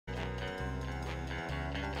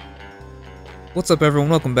What's up everyone,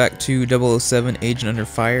 welcome back to 007 Agent Under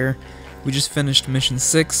Fire. We just finished mission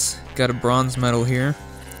 6, got a bronze medal here.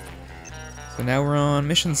 So now we're on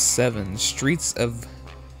mission 7, Streets of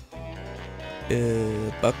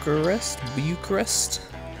Bucharest?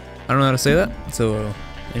 I don't know how to say that, so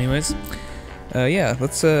anyways. Yeah,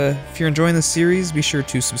 let's, if you're enjoying this series, be sure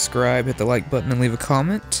to subscribe, hit the like button, and leave a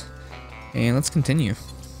comment. And let's continue.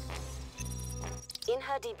 In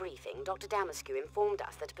her debriefing, Dr. Damascu informed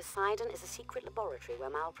us that Poseidon is a secret laboratory where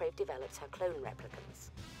Malprave develops her clone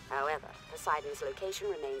replicants. However, Poseidon's location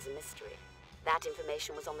remains a mystery. That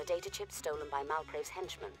information was on the data chip stolen by Malprave's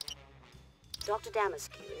henchmen. Dr.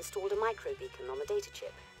 Damascu installed a microbeacon on the data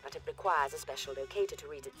chip, but it requires a special locator to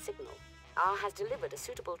read its signal. R has delivered a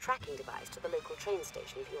suitable tracking device to the local train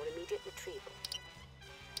station for your immediate retrieval.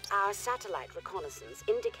 Our satellite reconnaissance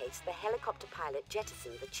indicates the helicopter pilot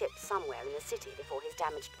jettisoned the chip somewhere in the city before his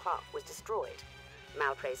damaged craft was destroyed.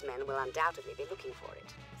 Malprave's men will undoubtedly be looking for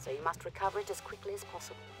it, so you must recover it as quickly as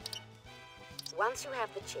possible. Once you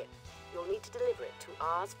have the chip, you'll need to deliver it to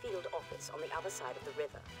R's field office on the other side of the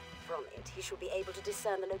river. From it, he should be able to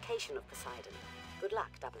discern the location of Poseidon. Good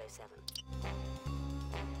luck, 007.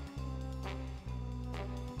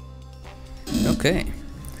 Okay.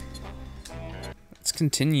 Let's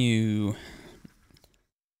continue.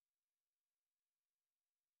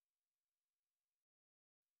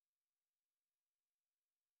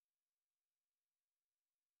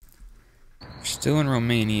 We're still in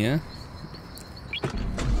Romania.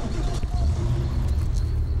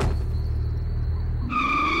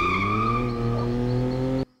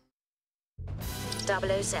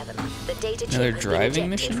 .007. The data chip Another has driving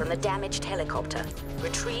been ejected mission? from the damaged helicopter.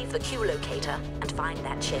 Retrieve the Q locator and find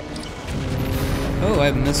that chip. Oh, I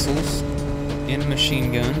have missiles and a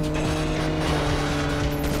machine gun.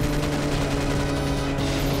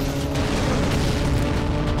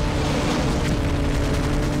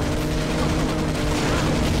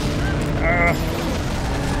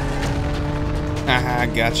 Haha,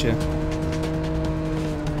 gotcha.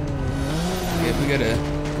 Yeah, we gotta...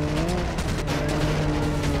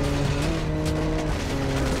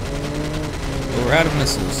 Oh, we're out of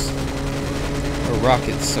missiles. Or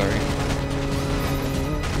rockets, sorry.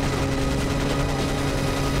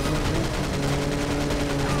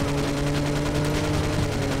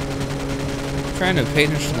 Trying to pay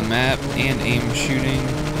attention to the map and aim shooting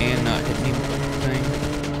and not hit anything.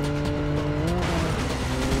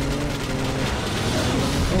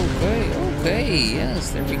 Okay, yes,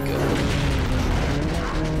 there we go.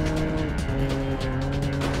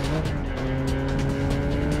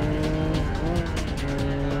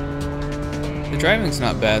 The driving's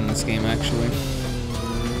not bad in this game, actually.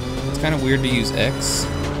 It's kind of weird to use X,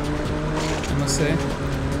 I must say.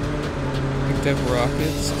 Picked up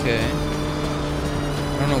rockets, okay.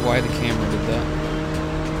 I don't know why the camera did that.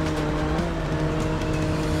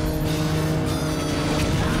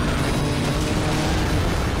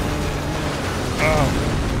 Oh.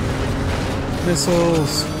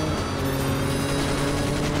 Missiles.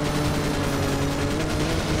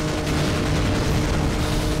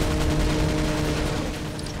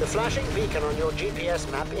 The flashing beacon on your GPS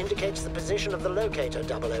map indicates the position of the locator,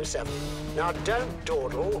 007. Now don't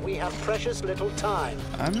dawdle, we have precious little time.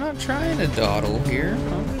 I'm not trying to dawdle here,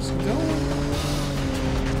 I'm just going.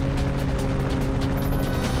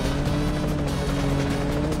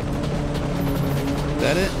 Is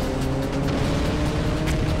that it?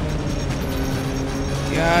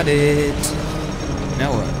 Got it.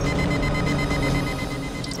 Now what?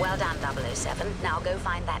 Well done, 007. Now go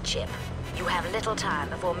find that chip. You have little time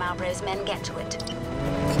before Malprave's men get to it.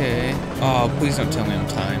 Okay. Oh, please don't tell me I'm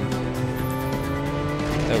timed.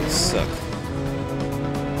 That would suck.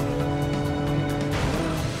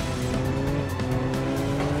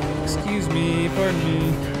 Excuse me, pardon me.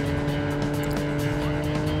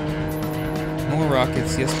 More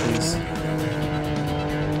rockets, yes please.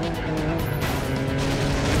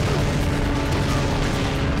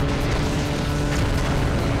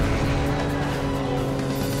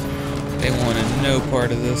 They wanted no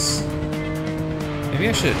part of this. Maybe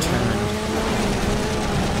I should have turned.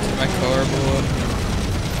 Did my car blow up?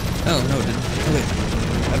 Oh, no, it didn't. Oh, wait.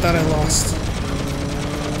 I thought I lost.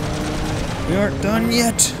 We aren't done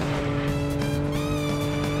yet.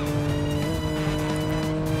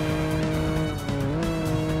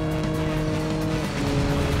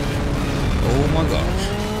 Oh my gosh.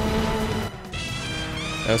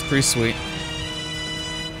 That was pretty sweet.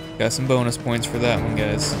 Got some bonus points for that one,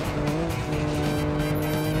 guys.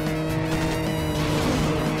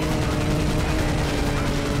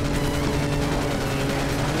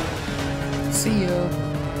 See ya.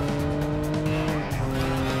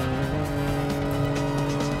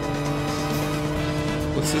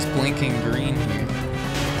 What's this blinking green here?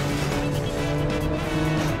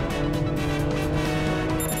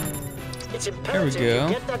 It's imperative go.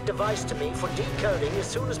 you get that device to me for decoding as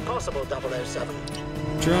soon as possible, 007.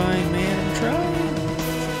 Trying, man, I'm trying.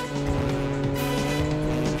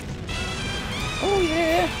 Oh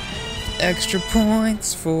yeah! Extra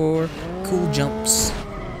points for cool jumps.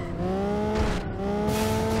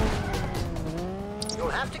 You'll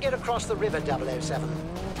have to get across the river, 007.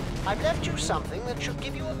 I've left you something that should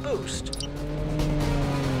give you a boost.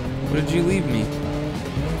 What did you leave me?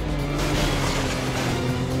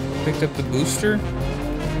 Picked up the booster? I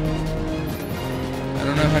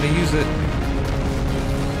don't know how to use it.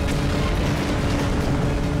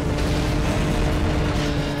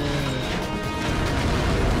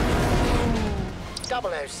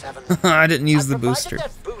 007. I didn't use the booster. I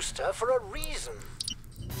provided that booster for a reason.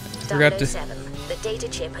 Forgot to. 007. The data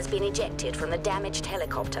chip has been ejected from the damaged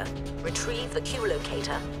helicopter. Retrieve the Q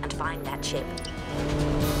locator and find that chip.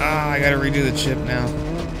 Ah, I gotta redo the chip now.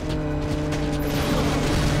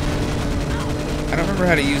 I don't remember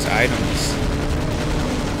how to use items.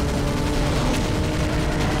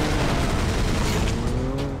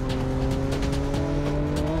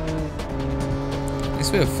 At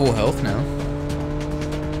least we have full health now.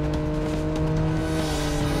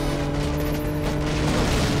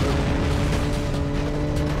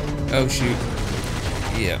 Oh shoot.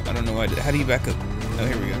 Yeah, I don't know why I did. How do you back up? Oh,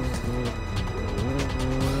 here we go.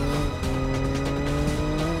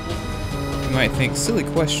 You might think, silly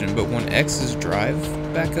question, but when X's drive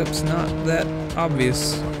backup's not that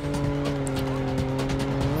obvious.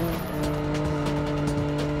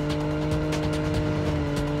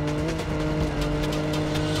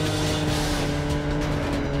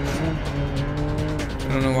 I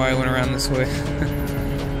don't know why I went around this way.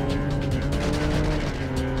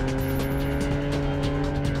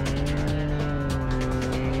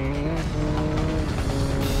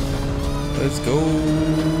 Let's go.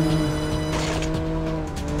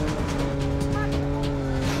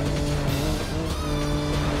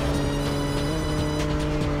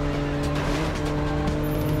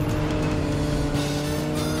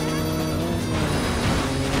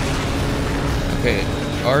 Okay,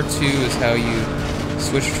 R2 is how you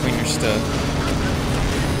switch between your stuff.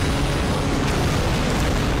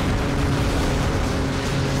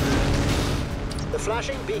 The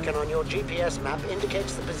flashing beacon on your GPS map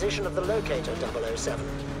indicates the position of the locator, 007.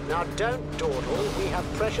 Now don't dawdle, we have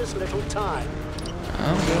precious little time.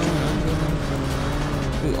 I'm going.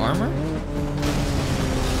 Ooh, armor?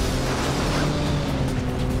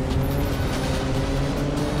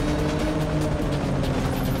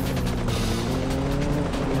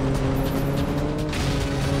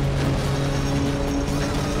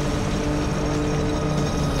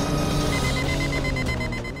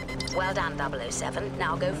 Well done, 007.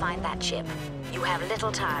 Now go find that chip. You have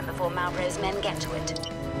little time before Malbro's men get to it.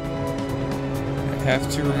 I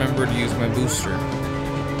have to remember to use my booster.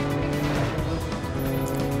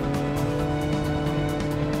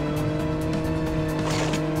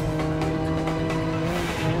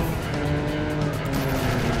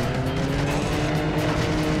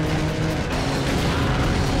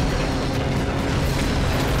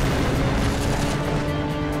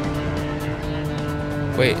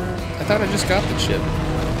 Wait, I thought I just got the chip.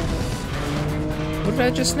 What did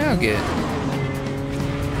I just now get?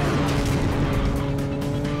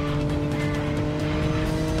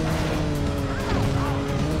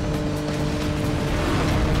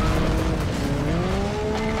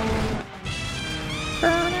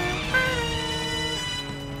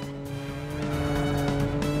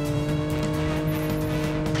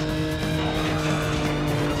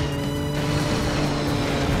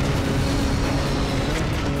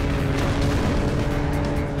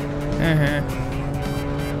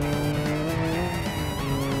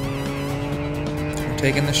 I'm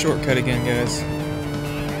taking the shortcut again, guys.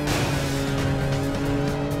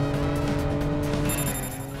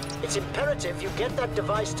 It's imperative you get that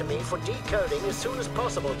device to me for decoding as soon as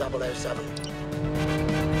possible, 007.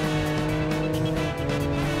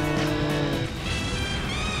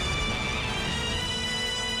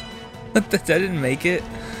 I didn't make it.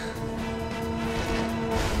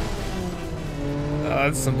 Oh,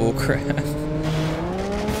 that's some bullcrap.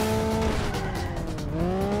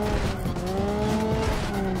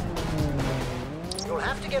 You'll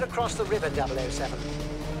have to get across the river, 007.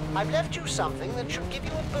 I've left you something that should give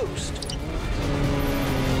you a boost.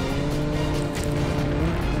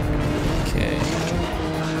 Okay.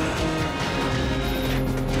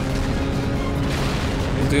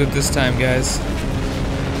 We'll do it this time, guys.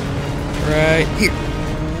 Right here.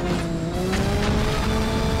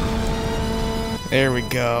 There we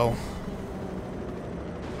go.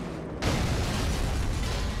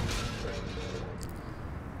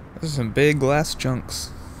 Those are some big glass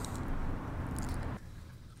chunks.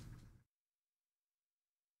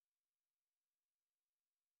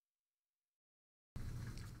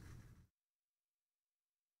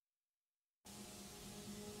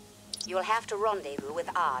 You'll have to rendezvous with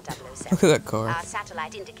R007. Look at that car. Our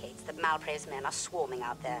satellite indicates that Malprave's men are swarming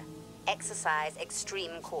out there. Exercise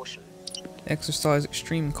extreme caution. Exercise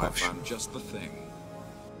extreme caution. I found just the thing.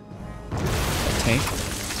 A tank?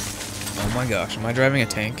 Oh my gosh, am I driving a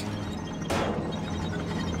tank?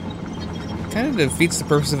 Kind of defeats the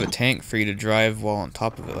purpose of a tank for you to drive while on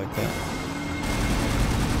top of it like that.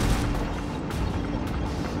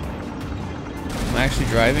 Am I actually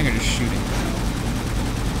driving or just shooting?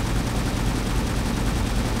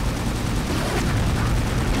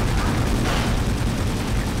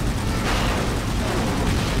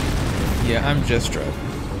 Yeah, I'm just driving.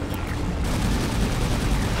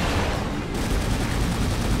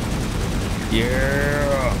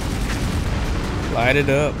 Yeah! Light it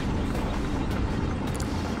up.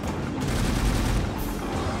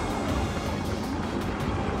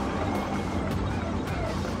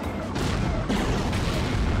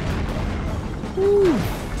 Woo!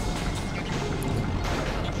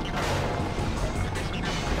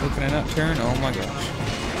 Oh, can I not turn? Oh my gosh.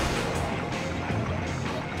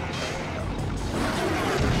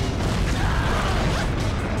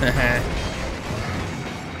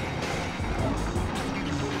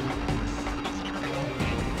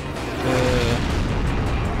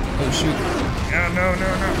 Oh shoot. No.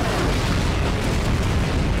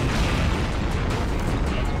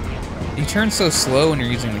 You turn so slow when you're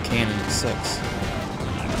using the cannon, it sucks.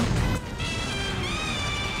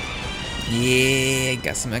 Yeah,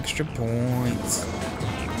 got some extra points.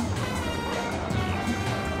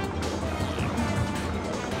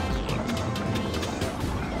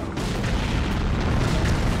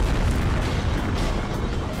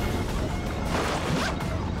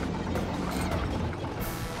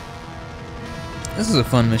 This is a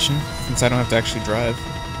fun mission, since I don't have to actually drive.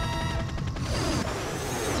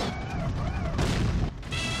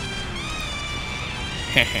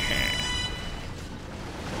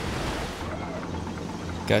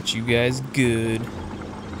 Got you guys good.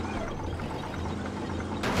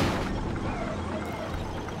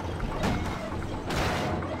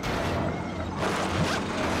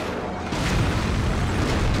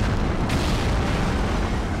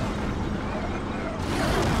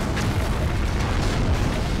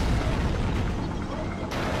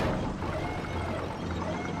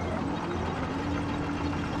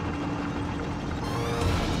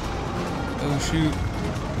 Oh shoot.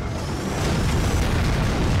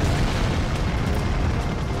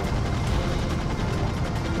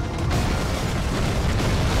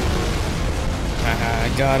 Haha,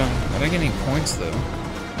 I got him. I don't get any points though.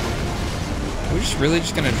 We're just really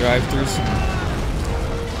just gonna drive through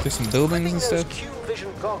some buildings and stuff. Those Q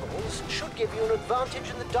vision goggles should give you an advantage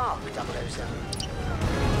in the dark, 007.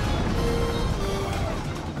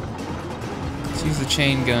 Let's use the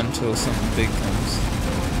chain gun until something big comes.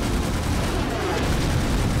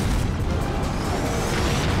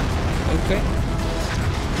 Okay.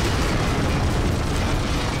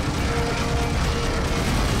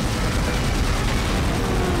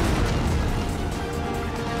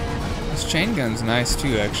 This chain gun's nice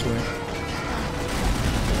too, actually.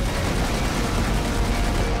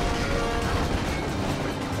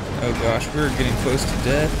 Oh gosh, we're getting close to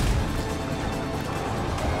death.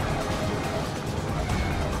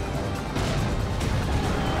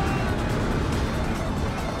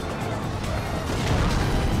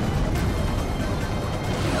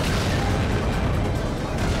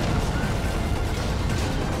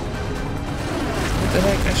 What the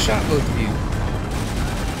heck? I shot both of you.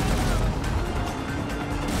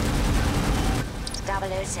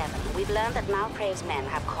 007, we've learned that Malprave's men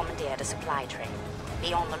have commandeered a supply train.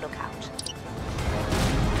 Be on the lookout.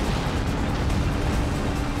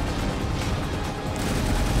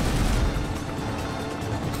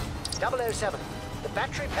 .007, the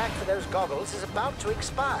battery pack for those goggles is about to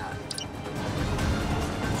expire.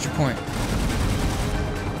 What's your point?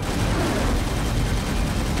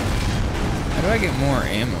 How do I get more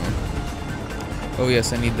ammo? Oh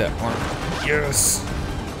yes, I need that armor. Yes!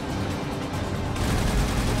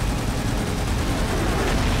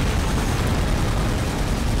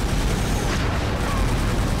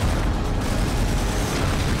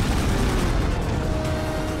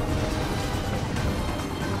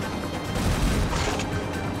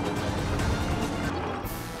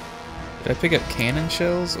 Did I pick up cannon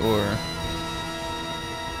shells or?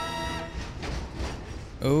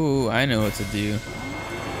 Oh, I know what to do.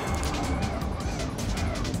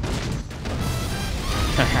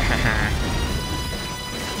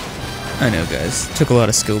 I know, guys. Took a lot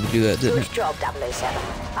of skill to do that, didn't Good it? job, 007.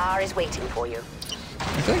 R is waiting for you.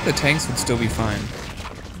 I feel like the tanks would still be fine.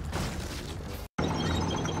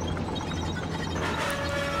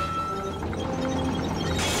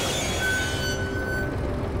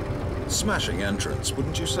 Smashing entrance,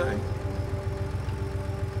 wouldn't you say?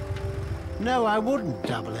 No, I wouldn't,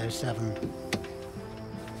 007.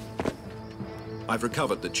 I've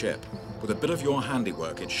recovered the chip. With a bit of your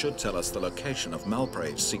handiwork, it should tell us the location of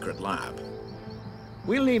Malprave's secret lab.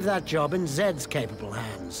 We'll leave that job in Zed's capable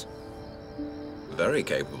hands. Very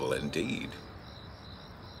capable indeed.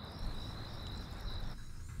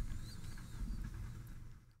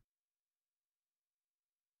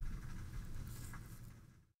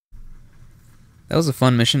 That was a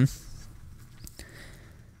fun mission.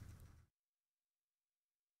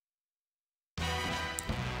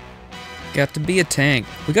 Got to be a tank.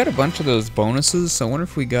 We got a bunch of those bonuses, so I wonder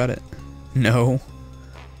if we got it. No.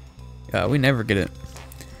 We never get it.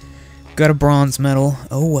 Got a bronze medal.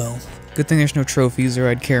 Oh well. Good thing there's no trophies or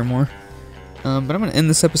I'd care more. But I'm going to end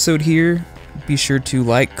this episode here. Be sure to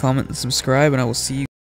like, comment, and subscribe, and I will see you